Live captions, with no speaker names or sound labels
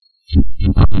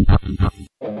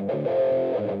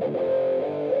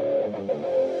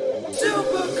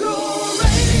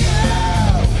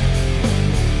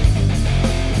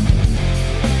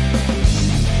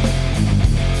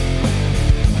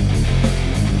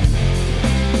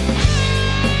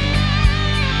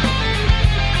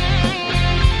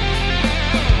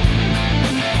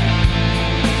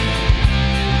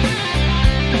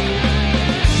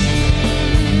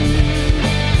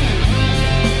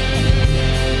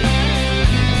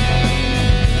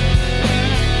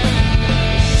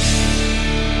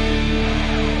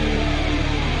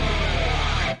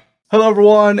Hello,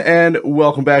 everyone, and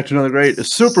welcome back to another great,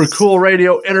 super cool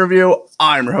radio interview.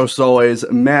 I'm your host, as always,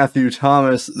 Matthew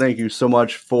Thomas. Thank you so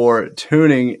much for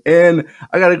tuning in.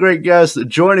 I got a great guest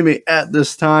joining me at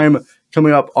this time.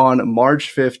 Coming up on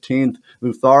March 15th,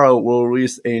 Lutharo will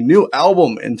release a new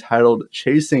album entitled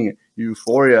Chasing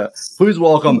Euphoria. Please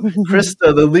welcome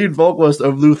Krista, the lead vocalist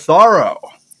of Lutharo.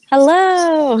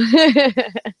 Hello.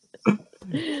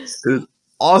 It's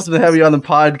awesome to have you on the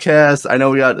podcast. I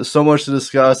know we got so much to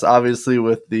discuss, obviously,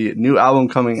 with the new album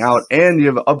coming out, and you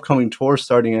have an upcoming tour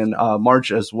starting in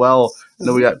March as well. I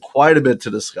know we got quite a bit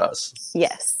to discuss.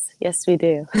 Yes, we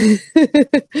do.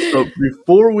 So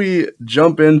before we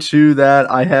jump into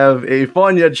that, I have a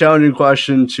fun yet challenging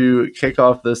question to kick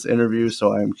off this interview.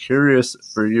 So I'm curious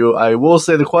for you. I will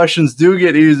say the questions do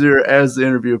get easier as the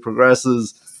interview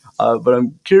progresses, but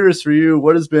I'm curious for you.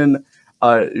 What has been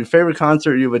your favorite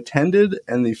concert you've attended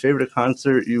and the favorite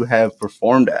concert you have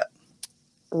performed at?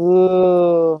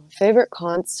 Ooh, favorite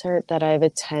concert that I've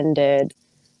attended.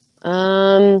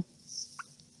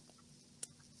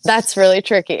 That's really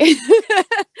tricky.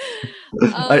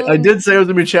 I did say it was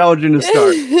going to be challenging to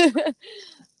start.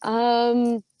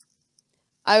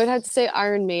 I would have to say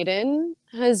Iron Maiden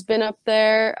has been up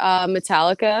there.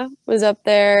 Metallica was up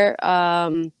there.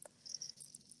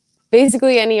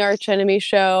 Basically any Arch Enemy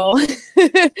show.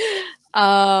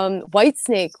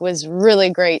 Whitesnake was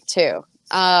really great too.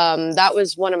 That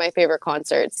was one of my favorite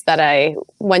concerts that I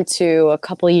went to a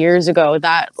couple of years ago.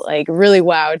 That like really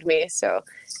wowed me. So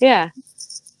yeah,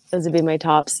 those would be my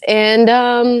tops. And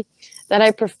that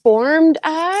I performed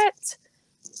at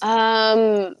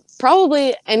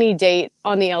probably any date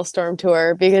on the Elstorm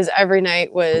tour because every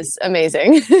night was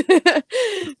amazing.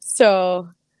 So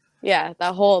yeah,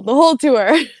 the whole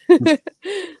tour.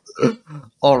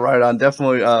 All right, on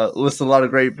definitely listed a lot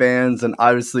of great bands, and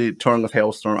obviously touring with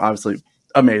Hailstorm, obviously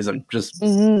amazing, just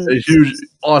a huge,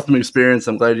 awesome experience.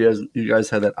 I'm glad you guys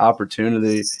had that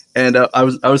opportunity, and I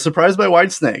was surprised by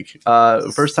Whitesnake.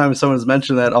 First time someone's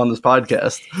mentioned that on this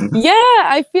podcast. Yeah,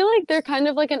 I feel like they're kind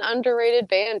of like an underrated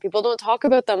band. People don't talk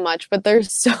about them much, but they're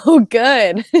so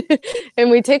good,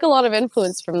 and we take a lot of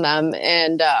influence from them.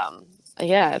 And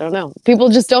yeah, I don't know. People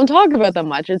just don't talk about them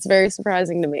much. It's very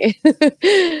surprising to me.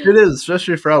 It is,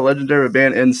 especially for a legendary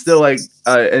band, and still like,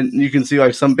 and you can see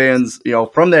like some bands,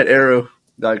 from that era,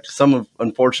 like some have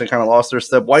unfortunately kind of lost their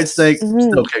step. Whitesnake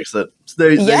still kicks it.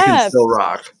 They can still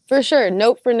rock. For sure.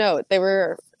 Note for note. They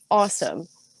were awesome.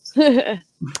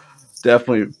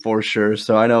 Definitely, for sure.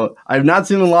 So I know I've not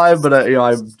seen them live, but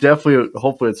I definitely,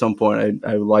 hopefully at some point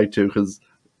I would like to, because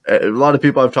a lot of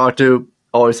people I've talked to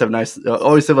always have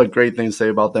like great things to say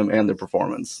about them and their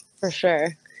performance. For sure.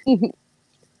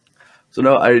 So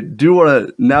no, I do want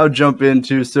to now jump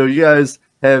into, so you guys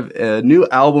have a new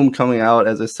album coming out,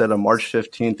 as I said, on March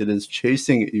 15th. It is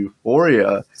Chasing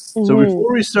Euphoria. So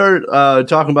before we start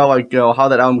talking about like, how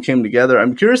that album came together,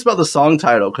 I'm curious about the song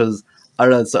title, because I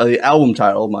don't know, it's the album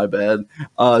title, my bad.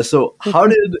 So how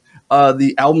did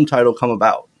the album title come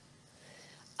about?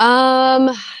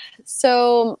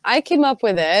 So I came up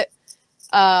with it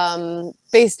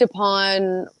based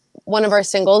upon one of our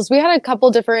singles. We had a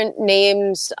couple different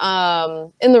names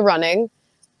in the running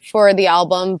for the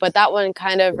album, but that one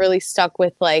kind of really stuck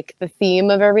with like the theme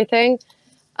of everything.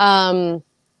 So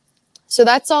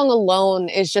that song alone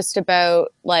is just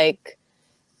about like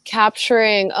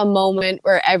capturing a moment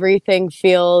where everything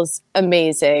feels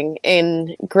amazing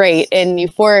and great and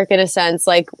euphoric in a sense.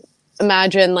 Like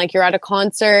imagine like you're at a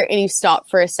concert and you stop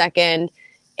for a second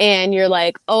and you're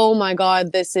like, oh my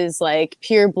God, this is like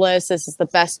pure bliss. This is the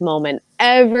best moment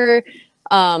ever.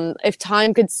 If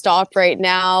time could stop right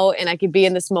now and I could be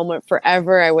in this moment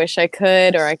forever, I wish I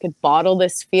could, or I could bottle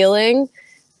this feeling.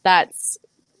 That's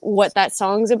what that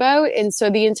song's about. And so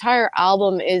the entire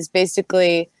album is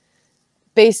basically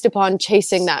based upon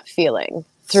chasing that feeling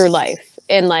through life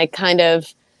and like kind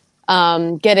of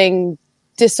getting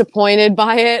disappointed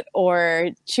by it or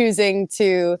choosing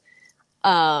to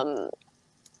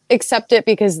accept it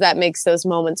because that makes those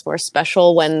moments more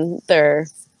special when they're,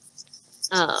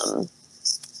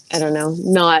 I don't know,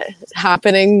 not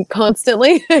happening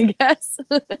constantly, I guess.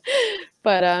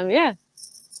 But yeah.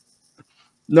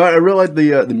 No, I really like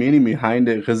the meaning behind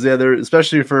it, because they're,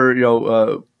 especially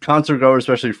for concert goers,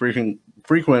 especially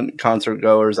frequent concert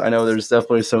goers. I know there's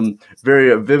definitely some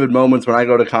very vivid moments when I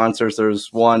go to concerts.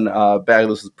 There's one back,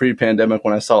 this was pre-pandemic,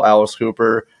 when I saw Alice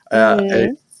Cooper.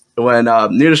 When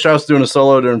Nita Strauss was doing a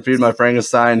solo during Feed My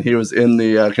Frankenstein, he was in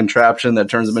the contraption that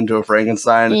turns him into a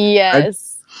Frankenstein. Yes.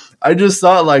 I just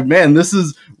thought, like, man, this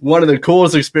is one of the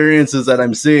coolest experiences that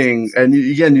I'm seeing. And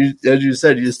as you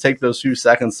said, you just take those few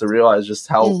seconds to realize just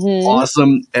how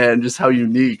awesome and just how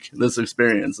unique this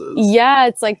experience is. Yeah,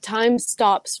 it's like time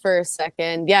stops for a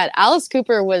second. Yeah, Alice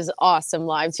Cooper was awesome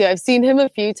live too. I've seen him a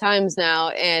few times now,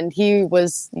 and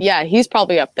he's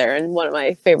probably up there in one of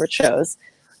my favorite shows.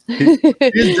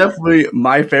 He's definitely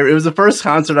my favorite. It was the first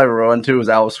concert I ever went to was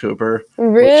Alice Cooper.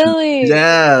 Really?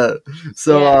 Yeah.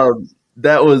 So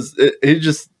that was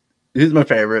he's my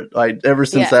favorite. Like ever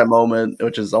since that moment,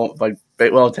 which is like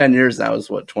 10 years now is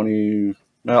what 20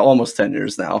 almost 10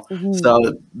 years now. So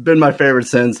it's been my favorite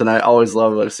since, and I always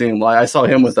love like seeing him live. I saw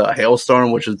him with a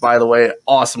Hailstorm, which is, by the way,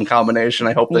 awesome combination.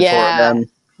 I hope they tour again.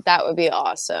 That would be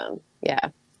awesome.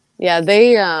 Yeah,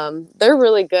 they're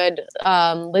really good.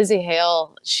 Lizzie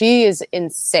Hale, she is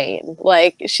insane.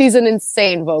 Like, she's an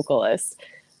insane vocalist.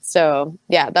 So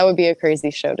yeah, that would be a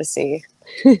crazy show to see.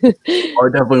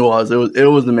 It definitely was. It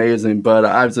was amazing. But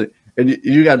obviously, and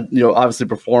you got obviously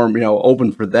perform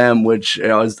open for them, which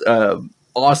is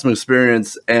awesome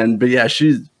experience. But yeah,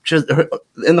 she's just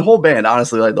and the whole band.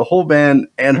 Honestly, like the whole band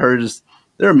and her,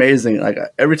 they're amazing. Like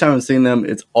every time I've seen them,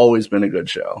 it's always been a good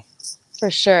show. For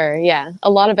sure, yeah,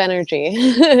 a lot of energy.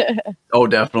 Oh,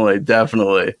 definitely.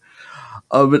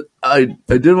 But I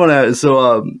did want to.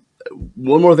 So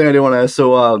one more thing I did want to ask.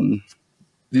 So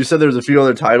you said there's a few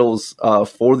other titles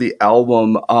for the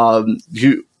album.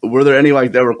 Were there any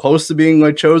like that were close to being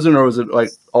like chosen, or was it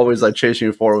like always like Chasing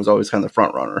Euphoria was always kind of the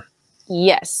front runner?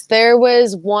 Yes, there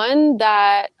was one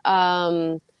that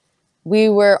we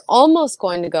were almost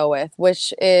going to go with,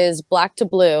 which is Black to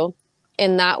Blue.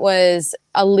 And that was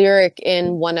a lyric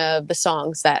in one of the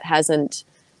songs that hasn't,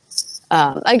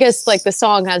 I guess like the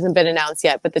song hasn't been announced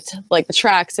yet, but the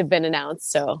tracks have been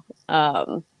announced. So,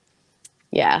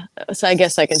 yeah. So I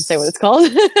guess I can say what it's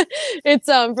called. It's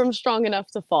From Strong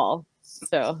Enough to Fall.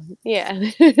 So, yeah.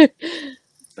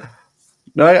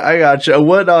 No, I got you.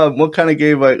 What kind of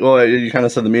gave you kind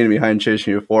of said the meaning behind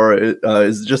Chasing Euphoria.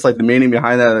 Is it just like the meaning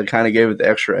behind that kind of gave it the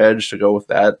extra edge to go with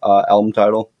that album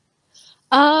title?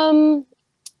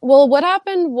 Well, what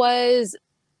happened was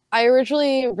I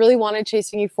originally really wanted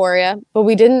Chasing Euphoria, but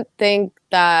we didn't think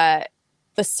that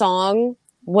the song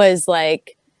was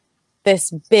like this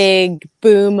big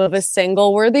boom of a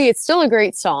single worthy. It's still a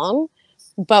great song,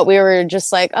 but we were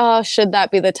just like, oh, should that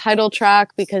be the title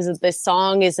track? Because this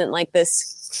song isn't like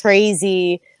this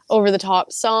crazy over the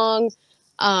top song.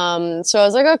 So I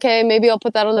was like, okay, maybe I'll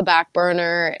put that on the back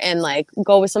burner and like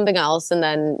go with something else. And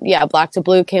then, yeah, Black to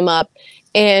Blue came up.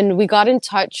 And we got in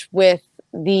touch with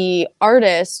the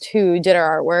artist who did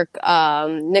our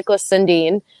artwork, Nicholas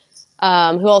Sundin,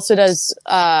 who also does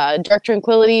Dark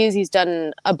Tranquillities. He's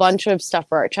done a bunch of stuff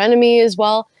for Arch Enemy as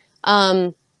well.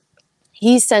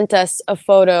 He sent us a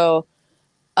photo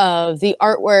of the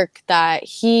artwork that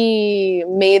he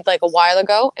made like a while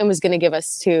ago and was going to give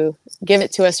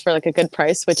it to us for like a good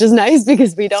price, which is nice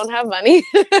because we don't have money.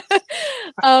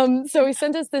 So he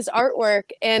sent us this artwork,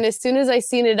 and as soon as I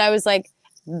seen it, I was like,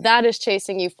 that is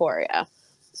Chasing Euphoria.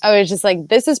 I was just like,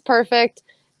 this is perfect.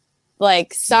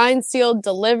 Like signed, sealed,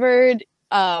 delivered.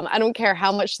 I don't care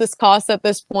how much this costs at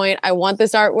this point. I want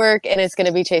this artwork, and it's going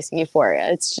to be Chasing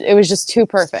Euphoria. It was just too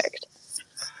perfect.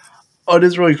 Oh, it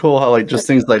is really cool how like just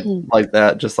things like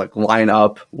that just like line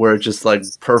up where it just like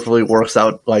perfectly works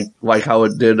out like how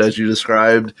it did as you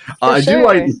described. I do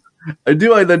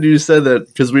like that you said that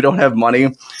because we don't have money.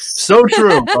 So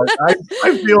true. Like,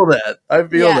 I feel that. I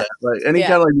feel that. Like any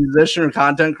kind of like musician or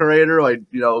content creator, like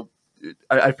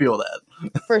I feel that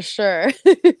for sure.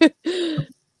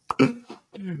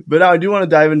 But now I do want to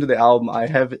dive into the album.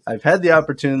 I've had the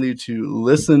opportunity to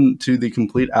listen to the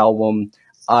complete album.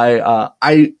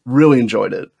 I really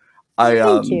enjoyed it.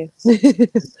 Thank you.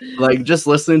 Like just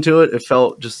listening to it, it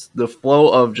felt just the flow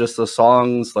of just the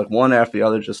songs, like one after the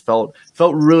other, just felt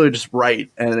really just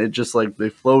right, and it just like they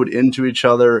flowed into each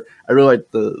other. I really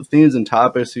like the themes and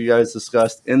topics you guys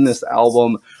discussed in this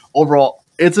album. Overall,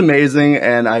 it's amazing,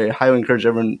 and I highly encourage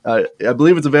everyone. I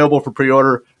believe it's available for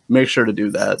pre-order. Make sure to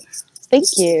do that. Thank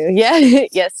you. Yeah,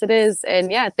 yes, it is, and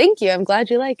yeah, thank you. I'm glad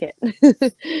you like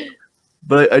it.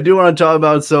 But I do want to talk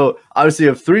about, so obviously you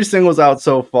have 3 singles out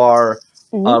so far,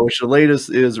 which the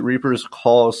latest is Reaper's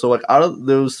Call. So like out of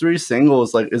those 3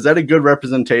 singles, like is that a good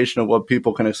representation of what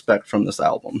people can expect from this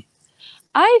album?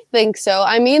 I think so.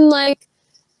 I mean, like,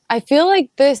 I feel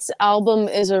like this album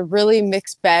is a really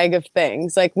mixed bag of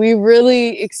things. Like we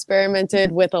really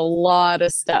experimented with a lot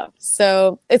of stuff.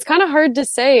 So it's kind of hard to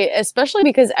say, especially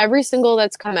because every single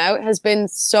that's come out has been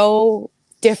so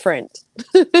different.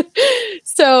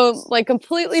 So like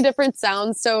completely different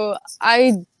sounds. So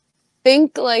I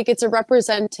think like it's a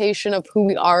representation of who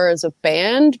we are as a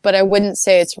band, but I wouldn't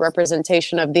say it's a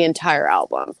representation of the entire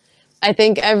album. I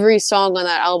think every song on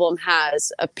that album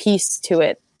has a piece to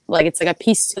it. Like it's like a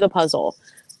piece to the puzzle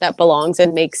that belongs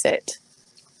and makes it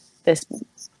this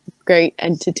great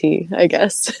entity, I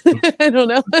guess. I don't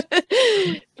know.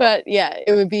 But yeah,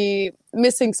 it would be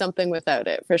missing something without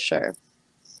it for sure.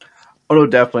 Oh no,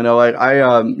 definitely no. Like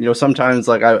sometimes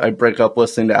like I break up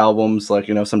listening to albums. Like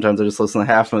sometimes I just listen to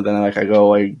half of it, then like I go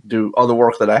like do other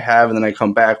work that I have, and then I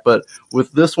come back. But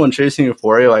with this one, Chasing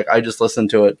Euphoria, like I just listened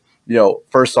to it,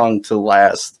 first song to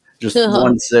last, just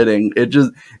one sitting.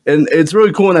 And it's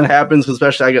really cool when that happens, 'cause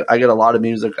especially I get a lot of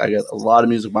music. I get a lot of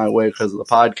music my way because of the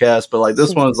podcast. But like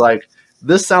this one's like,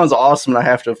 this sounds awesome, and I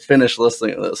have to finish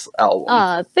listening to this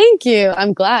album. Thank you.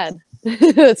 I'm glad.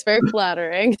 That's very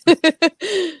flattering.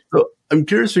 So I'm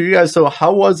curious for you guys. So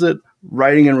how was it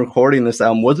writing and recording this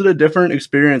album? Was it a different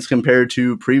experience compared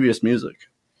to previous music?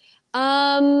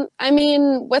 I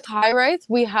mean, with High Rise,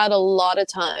 we had a lot of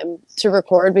time to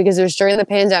record because it was during the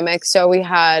pandemic. So we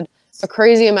had a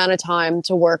crazy amount of time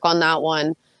to work on that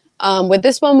one. With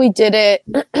this one, we did it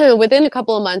within a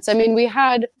couple of months. I mean, we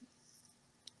had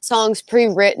songs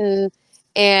pre-written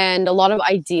and a lot of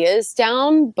ideas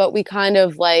down, but we kind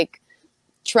of like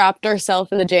trapped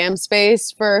ourselves in the jam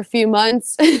space for a few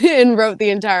months and wrote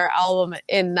the entire album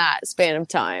in that span of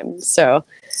time. So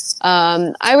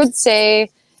I would say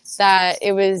that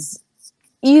it was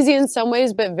easy in some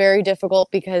ways, but very difficult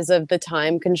because of the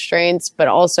time constraints, but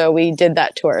also we did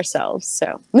that to ourselves.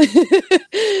 So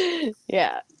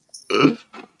yeah.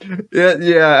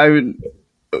 Yeah. I mean,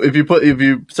 if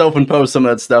you self-impose some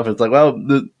of that stuff, it's like, well,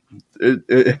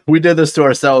 we did this to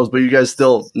ourselves, but you guys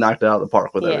still knocked it out of the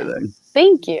park with everything.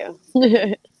 Thank you.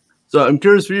 So I'm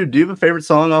curious for you, do you have a favorite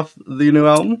song off the new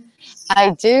album? I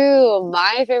do.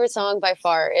 My favorite song by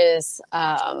far is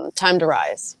Time to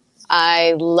Rise.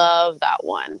 I love that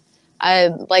one.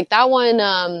 That one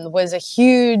was a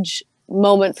huge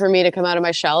moment for me to come out of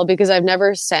my shell because I've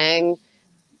never sang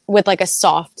with like a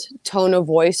soft tone of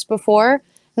voice before.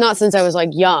 Not since I was like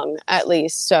young, at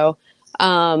least. So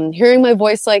hearing my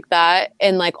voice like that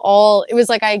and like it was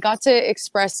like I got to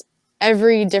express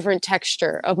every different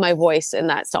texture of my voice in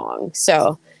that song.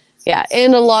 So yeah,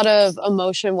 and a lot of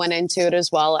emotion went into it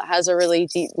as well. It has a really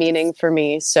deep meaning for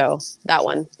me. So that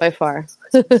one by far.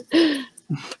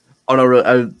 Oh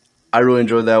no, I really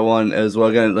enjoyed that one as well.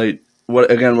 Again, what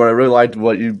I really liked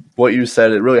what you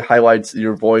said, it really highlights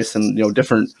your voice and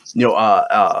different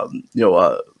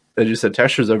as you said,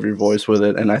 textures of your voice with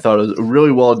it, and I thought it was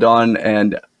really well done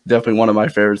and definitely one of my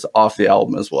favorites off the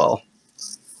album as well.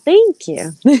 Thank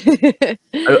you.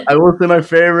 I will say my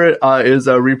favorite is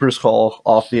Reaper's Call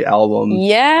off the album.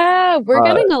 Yeah, we're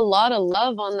getting a lot of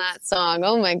love on that song.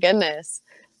 Oh my goodness.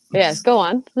 Yes, go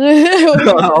on.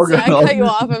 I cut you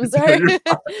off. I'm sorry.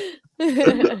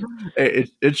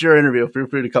 It's your interview. Feel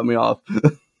free to cut me off.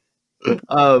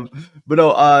 But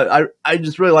no, I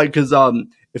just really like because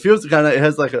it feels it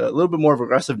has like a little bit more of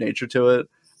aggressive nature to it.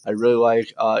 I really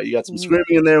like you got some screaming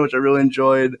in there, which I really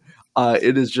enjoyed.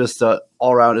 It is just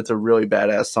all around. It's a really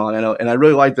badass song. I know, and I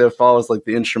really like that it follows like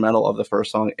the instrumental of the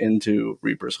first song into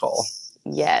Reaper's Call.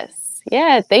 Yes.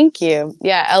 Yeah. Thank you.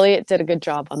 Yeah. Elliot did a good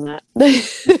job on that.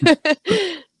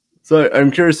 So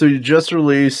I'm curious. So you just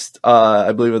released,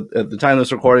 I believe at the time of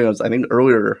this recording, it was I think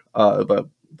earlier, about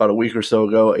a week or so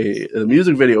ago, a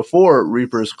music video for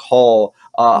Reaper's Call.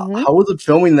 How was it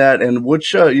filming that, and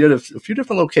which you had a few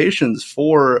different locations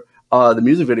for the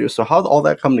music video? So how did all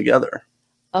that come together?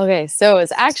 Okay, so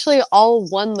it's actually all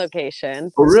one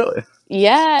location. Oh, really?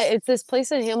 Yeah, it's this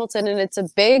place in Hamilton, and it's a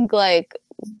big like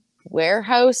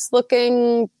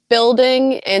warehouse-looking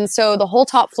building, and so the whole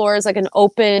top floor is like an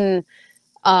open,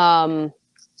 I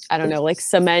don't know, like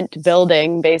cement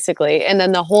building basically, and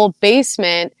then the whole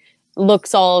basement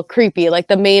looks all creepy. Like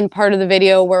the main part of the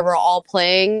video where we're all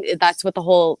playing, that's what the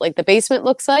whole like the basement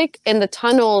looks like, and the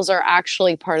tunnels are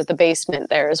actually part of the basement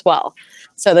there as well.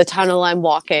 So the tunnel I'm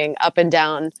walking up and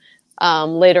down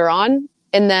later on,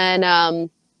 and then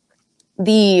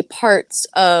the parts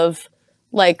of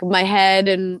like my head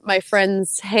and my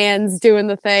friend's hands doing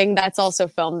the thing, that's also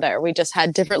filmed there. We just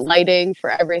had different lighting for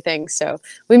everything, so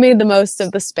we made the most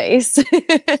of the space.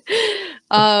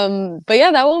 But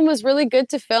yeah, that one was really good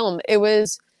to film. It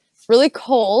was really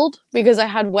cold because I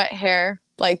had wet hair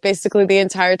like basically the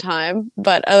entire time.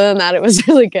 But other than that, it was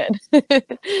really good.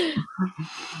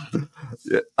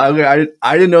 Yeah,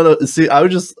 I didn't know that. See, I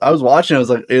was watching. I was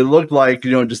like, it looked like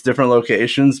just different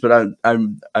locations, but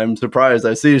I'm surprised.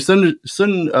 I see.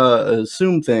 Shouldn't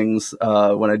assume things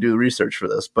when I do research for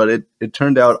this, but it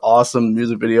turned out awesome.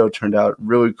 Music video turned out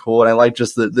really cool, and I like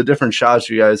just the different shots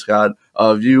you guys got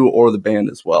of you or the band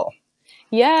as well.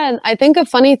 Yeah, and I think a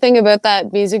funny thing about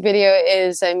that music video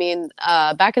is, I mean,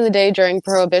 back in the day during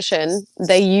Prohibition,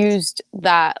 they used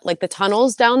that, like the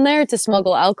tunnels down there to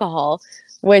smuggle alcohol,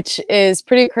 which is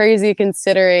pretty crazy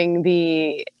considering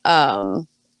the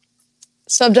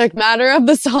subject matter of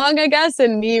the song, I guess,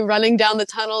 and me running down the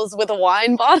tunnels with a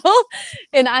wine bottle.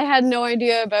 And I had no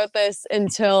idea about this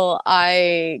until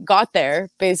I got there,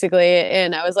 basically.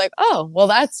 And I was like, oh, well,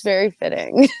 that's very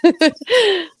fitting.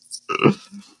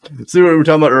 See what we were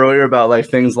talking about earlier about like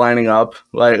things lining up,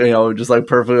 like just like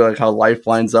perfectly, like how life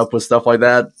lines up with stuff like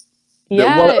that.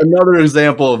 Yeah, Another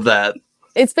example of that.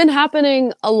 it's been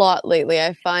happening a lot lately.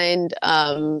 I find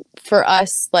for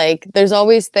us, like there's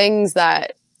always things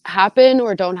that happen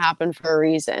or don't happen for a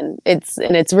reason.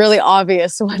 It's really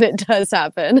obvious when it does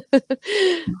happen.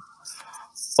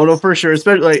 Oh no, for sure.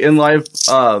 Especially like in life,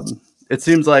 it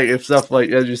seems like if stuff like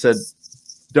as you said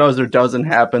does or doesn't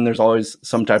happen, there's always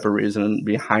some type of reason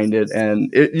behind it,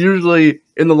 and it usually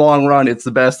in the long run it's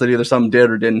the best that either something did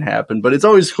or didn't happen. But it's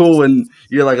always cool when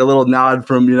you get like a little nod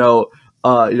from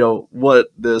what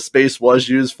the space was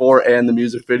used for and the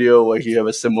music video, like you have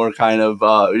a similar kind of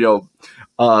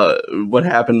what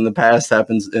happened in the past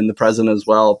happens in the present as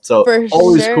well. So For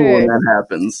always sure. cool when that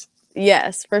happens.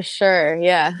 Yes, for sure.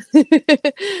 Yeah.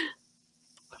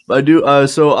 But I do I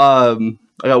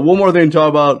got one more thing to talk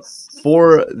about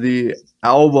for the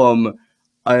album,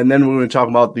 and then we're going to talk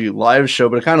about the live show,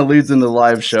 but it kind of leads into the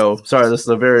live show. Sorry, this is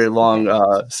a very long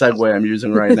segue I'm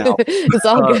using right now. It's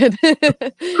all good.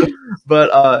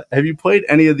 But have you played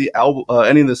any of the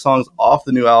any of the songs off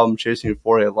the new album, Chasing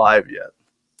Euphoria, live yet?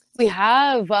 We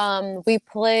have we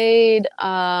played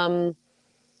Ruthless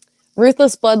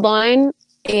Bloodline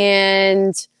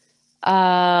and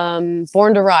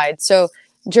Born to Ride. So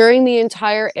during the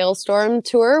entire Ailstorm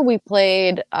tour, we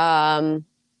played Ruthless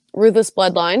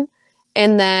Bloodline.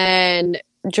 And then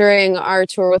during our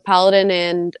tour with Paladin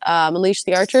and Unleash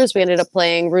the Archers, we ended up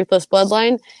playing Ruthless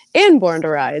Bloodline and Born to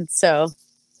Ride. So,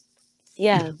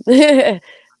 yeah.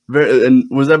 And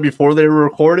was that before they were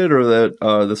recorded, or that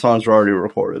the songs were already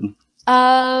recorded?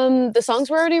 The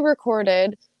songs were already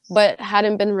recorded, but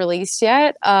hadn't been released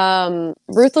yet.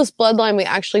 Ruthless Bloodline we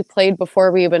actually played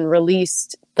before we even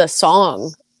released the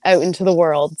song out into the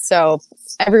world. So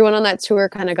everyone on that tour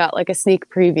kind of got like a sneak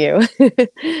preview.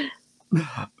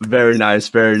 Very nice,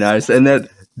 very nice. And that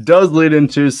does lead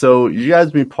into, so you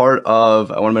guys be part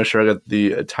of, I want to make sure I got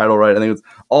the title right. I think it's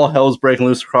All Hell's Breaking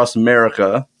Loose Across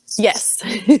America. Yes.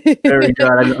 Very good.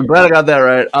 I'm glad I got that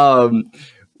right.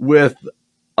 With,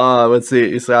 let's see,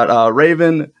 it's got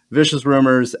Raven, Vicious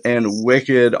Rumors, and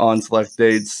Wicked on select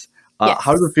dates. Yes.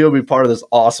 How does it feel to be part of this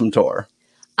awesome tour?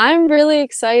 I'm really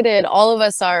excited. All of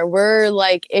us are. We're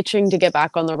like itching to get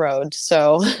back on the road.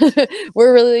 So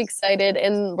we're really excited.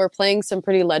 And we're playing some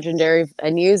pretty legendary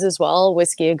venues as well.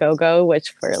 Whiskey A Go Go,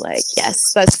 which we're like,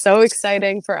 yes, that's so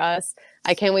exciting for us.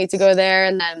 I can't wait to go there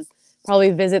and then probably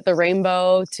visit the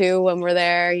Rainbow too when we're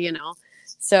there,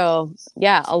 So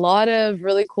yeah, a lot of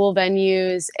really cool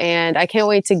venues. And I can't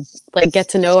wait to like get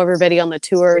to know everybody on the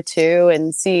tour too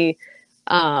and see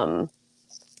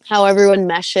how everyone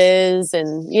meshes,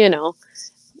 and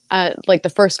like the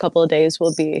first couple of days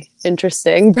will be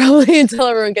interesting probably until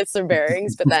everyone gets their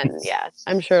bearings, but then yeah,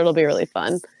 I'm sure it'll be really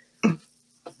fun.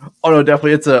 Oh no,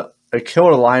 definitely. It's a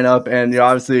killer lineup, and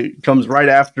obviously it comes right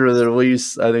after the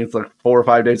release. I think it's like 4 or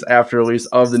 5 days after release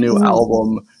of the new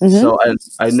album. So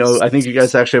I think you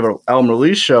guys actually have an album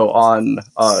release show on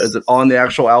is it on the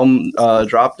actual album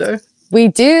drop day? We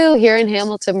do. Here in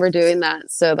Hamilton we're doing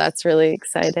that, so that's really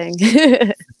exciting.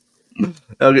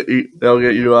 They'll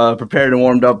get you prepared and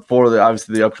warmed up for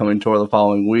obviously the upcoming tour the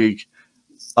following week.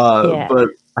 Yeah. But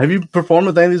have you performed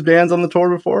with any of these bands on the tour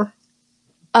before?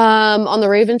 On the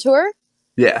Raven tour?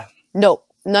 Yeah. Nope,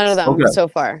 none of them so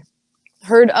far.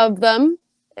 Heard of them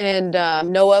and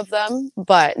know of them,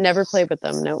 but never played with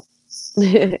them. Nope.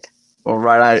 All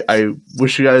right. I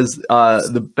wish you guys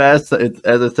the best. As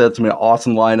I said, it's gonna be an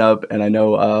awesome lineup, and I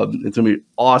know it's gonna be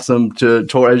awesome to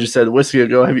tour. As you said, Whiskey A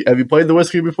Go. Have you played the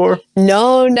Whiskey before?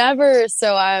 No, never.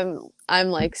 So I'm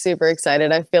like super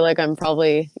excited. I feel like I'm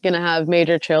probably gonna have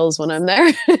major chills when I'm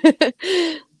there.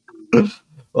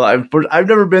 Well, I've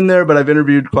never been there, but I've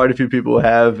interviewed quite a few people who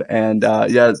have, and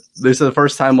yeah, they said the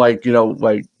first time, like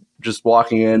just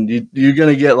walking in, you're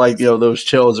gonna get like those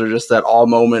chills or just that all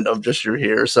moment of just you're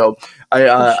here. So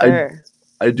Sure.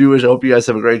 I do wish I hope you guys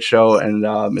have a great show, and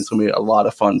it's gonna be a lot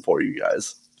of fun for you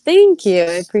guys. Thank you.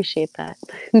 I appreciate that.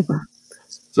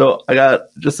 So I got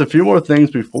just a few more things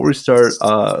before we start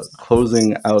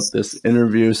closing out this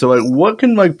interview. So like, what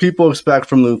can like people expect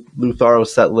from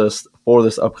Lutharo's set list for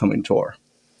this upcoming tour?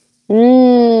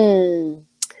 I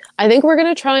think we're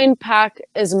going to try and pack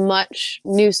as much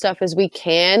new stuff as we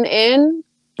can in,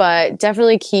 but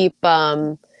definitely keep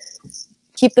the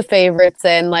favorites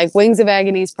in. Like Wings of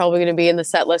Agony is probably going to be in the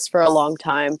set list for a long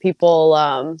time.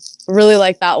 People really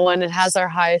like that one. It has our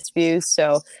highest views,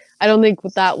 so I don't think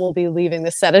that will be leaving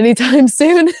the set anytime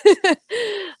soon.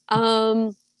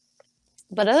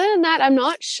 But other than that, I'm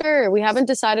not sure. We haven't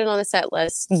decided on a set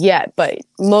list yet, but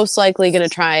most likely going to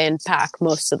try and pack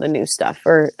most of the new stuff,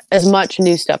 or as much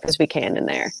new stuff as we can in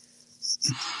there.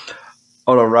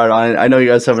 Oh, no, right on. I know you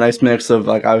guys have a nice mix of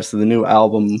like obviously the new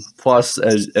album, plus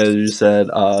as you said,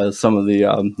 some of the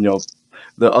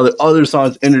the other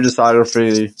songs in your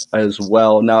discography as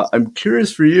well. Now, I'm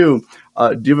curious for you.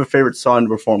 Do you have a favorite song to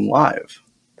perform live?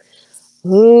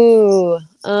 Ooh,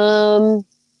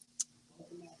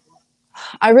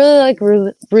 I really like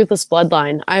Ruthless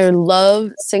Bloodline. I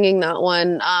love singing that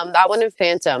one. That one and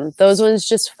Phantom. Those ones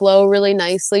just flow really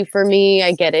nicely for me.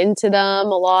 I get into them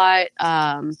a lot.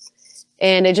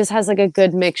 And it just has like a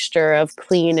good mixture of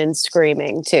clean and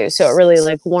screaming too. So it really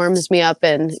like warms me up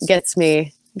and gets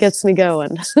me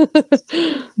going.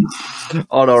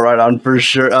 Oh no, right on for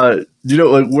sure. Do you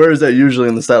know like where is that usually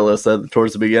in the set list?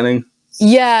 Towards the beginning?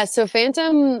 Yeah, so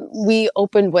Phantom we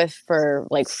opened with for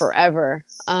like forever.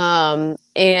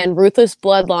 And Ruthless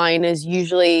Bloodline is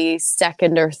usually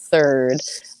second or third.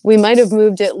 We might have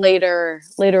moved it later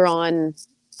on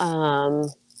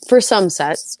for some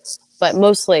sets, but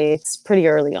mostly it's pretty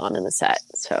early on in the set.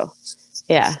 So,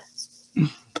 yeah.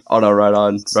 Oh no, right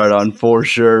on for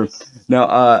sure.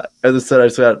 Now, as I said, I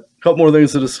just got a couple more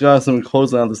things to discuss, and we're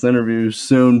closing out this interview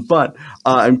soon. But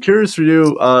I'm curious for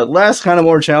you. Last kind of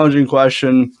more challenging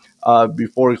question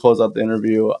before we close out the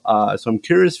interview. So I'm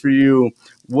curious for you.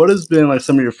 What has been like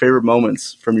some of your favorite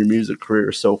moments from your music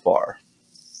career so far?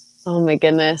 Oh my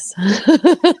goodness,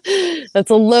 that's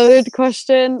a loaded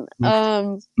question.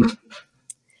 I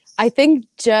think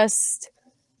just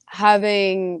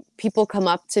having people come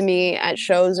up to me at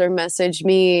shows or message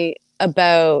me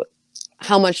about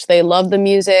how much they love the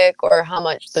music or how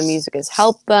much the music has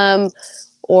helped them,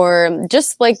 or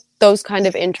just like those kind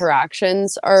of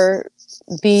interactions are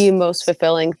the most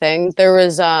fulfilling thing. There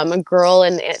was a girl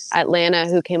in Atlanta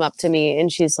who came up to me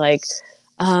and she's like,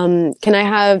 can I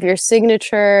have your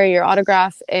signature, your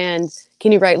autograph, and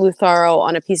can you write Lutharo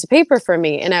on a piece of paper for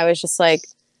me? And I was just like,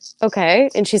 okay.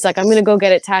 And she's like, I'm going to go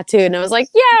get it tattooed. And I was like,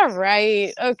 yeah,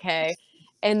 right. Okay.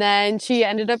 And then she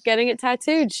ended up getting it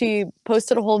tattooed. She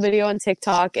posted a whole video on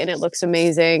TikTok and it looks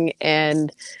amazing.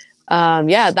 And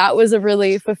yeah, that was a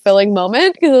really fulfilling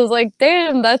moment because I was like,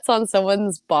 damn, that's on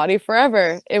someone's body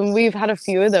forever. And we've had a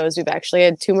few of those. We've actually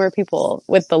had 2 more people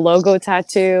with the logo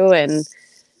tattoo. And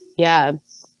yeah,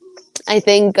 I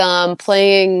think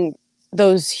playing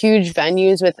those huge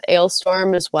venues with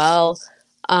Ailstorm as well.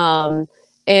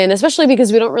 And especially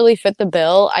because we don't really fit the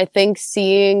bill, I think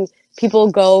seeing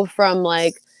people go from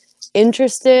like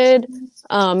interested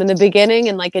in the beginning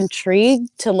and like intrigued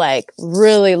to like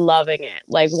really loving it,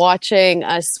 like watching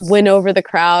us win over the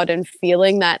crowd and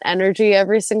feeling that energy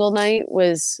every single night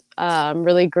was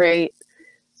really great.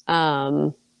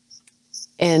 And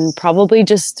probably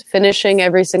just finishing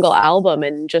every single album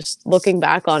and just looking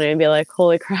back on it and be like,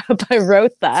 holy crap, I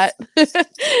wrote that.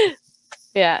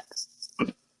 Yeah.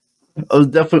 It was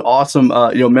definitely awesome,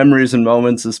 memories and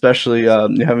moments, especially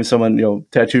having someone,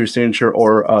 tattoo your signature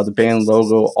or the band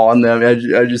logo on them. As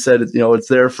you said, it's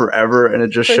there forever, and it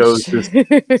just shows just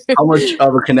how much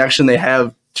of a connection they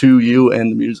have to you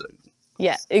and the music.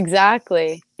 Yeah,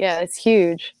 exactly. Yeah, it's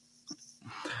huge.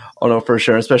 Oh no, for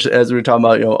sure. Especially as we were talking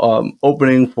about,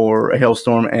 opening for a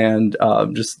Hailstorm and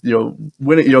just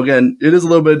winning. Again, it is a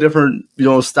little bit different,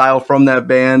 style from that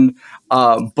band,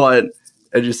 but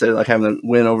as you said, like having them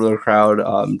win over the crowd,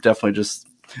 definitely it's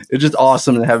just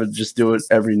awesome to have it just do it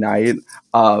every night,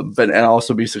 and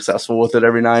also be successful with it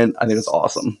every night. I think it's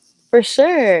awesome. For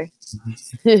sure.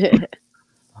 All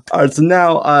right, so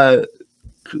now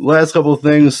last couple of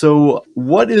things. So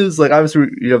what is like, obviously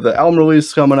you have the album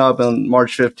release coming up on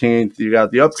March 15th. You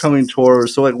got the upcoming tour.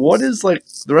 So like, what is like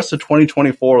the rest of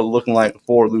 2024 looking like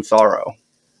for Lutharo?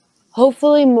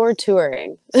 Hopefully more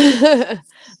touring.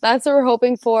 That's what we're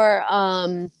hoping for.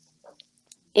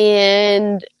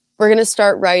 And we're going to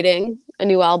start writing a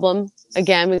new album.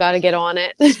 Again, we got to get on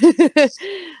it.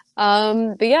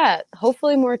 But yeah,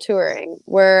 hopefully more touring.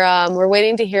 We're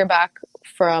waiting to hear back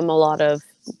from a lot of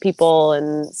people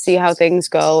and see how things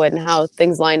go and how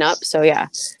things line up. So yeah,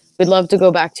 we'd love to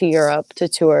go back to Europe to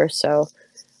tour. So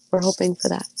we're hoping for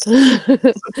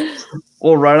that.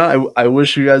 Well, right on. I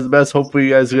wish you guys the best. Hopefully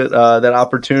you guys get that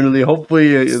opportunity.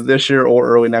 Hopefully this year or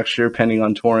early next year, pending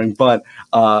on touring. But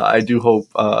I do hope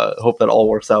that all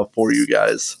works out for you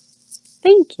guys.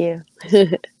 Thank you.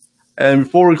 And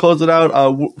before we close it out,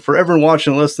 for everyone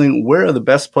watching and listening, where are the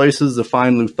best places to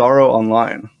find Lutharo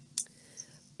online?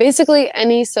 Basically,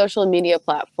 any social media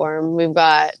platform. We've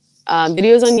got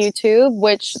videos on YouTube,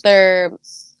 which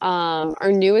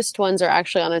our newest ones are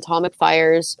actually on Atomic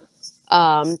Fire's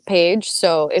page.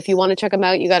 So if you want to check them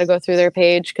out, you got to go through their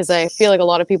page, because I feel like a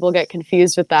lot of people get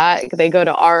confused with that. They go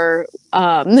to our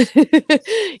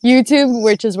YouTube,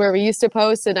 which is where we used to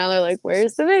post, and now they're like,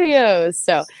 where's the videos?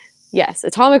 So yes,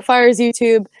 Atomic Fire's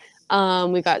YouTube.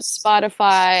 We got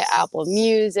Spotify, Apple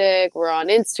Music. We're on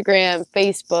Instagram,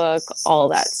 Facebook, all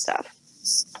that stuff.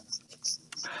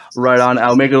 Right on.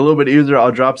 I'll make it a little bit easier.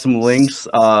 I'll drop some links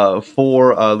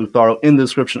for Lutharo in the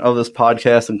description of this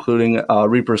podcast, including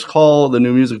Reaper's Call, the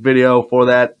new music video for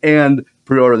that, and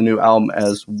pre-order the new album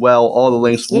as well. All the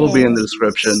links will be in the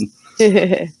description.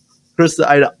 Krista,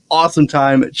 I had an awesome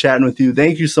time chatting with you.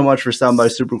 Thank you so much for stopping by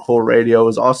Super Cool Radio. It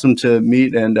was awesome to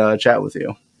meet and chat with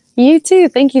you. You too.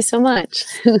 Thank you so much.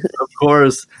 Of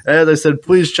course. As I said,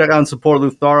 please check out and support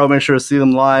Lutharo. Make sure to see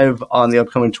them live on the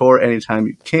upcoming tour anytime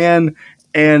you can.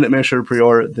 And make sure to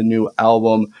pre-order the new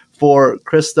album. For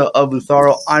Krista of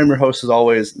Lutharo, I'm your host, as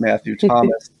always, Matthew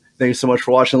Thomas. Thank you so much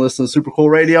for watching and listening to Super Cool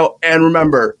Radio. And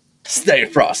remember, stay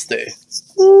frosty.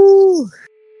 Woo.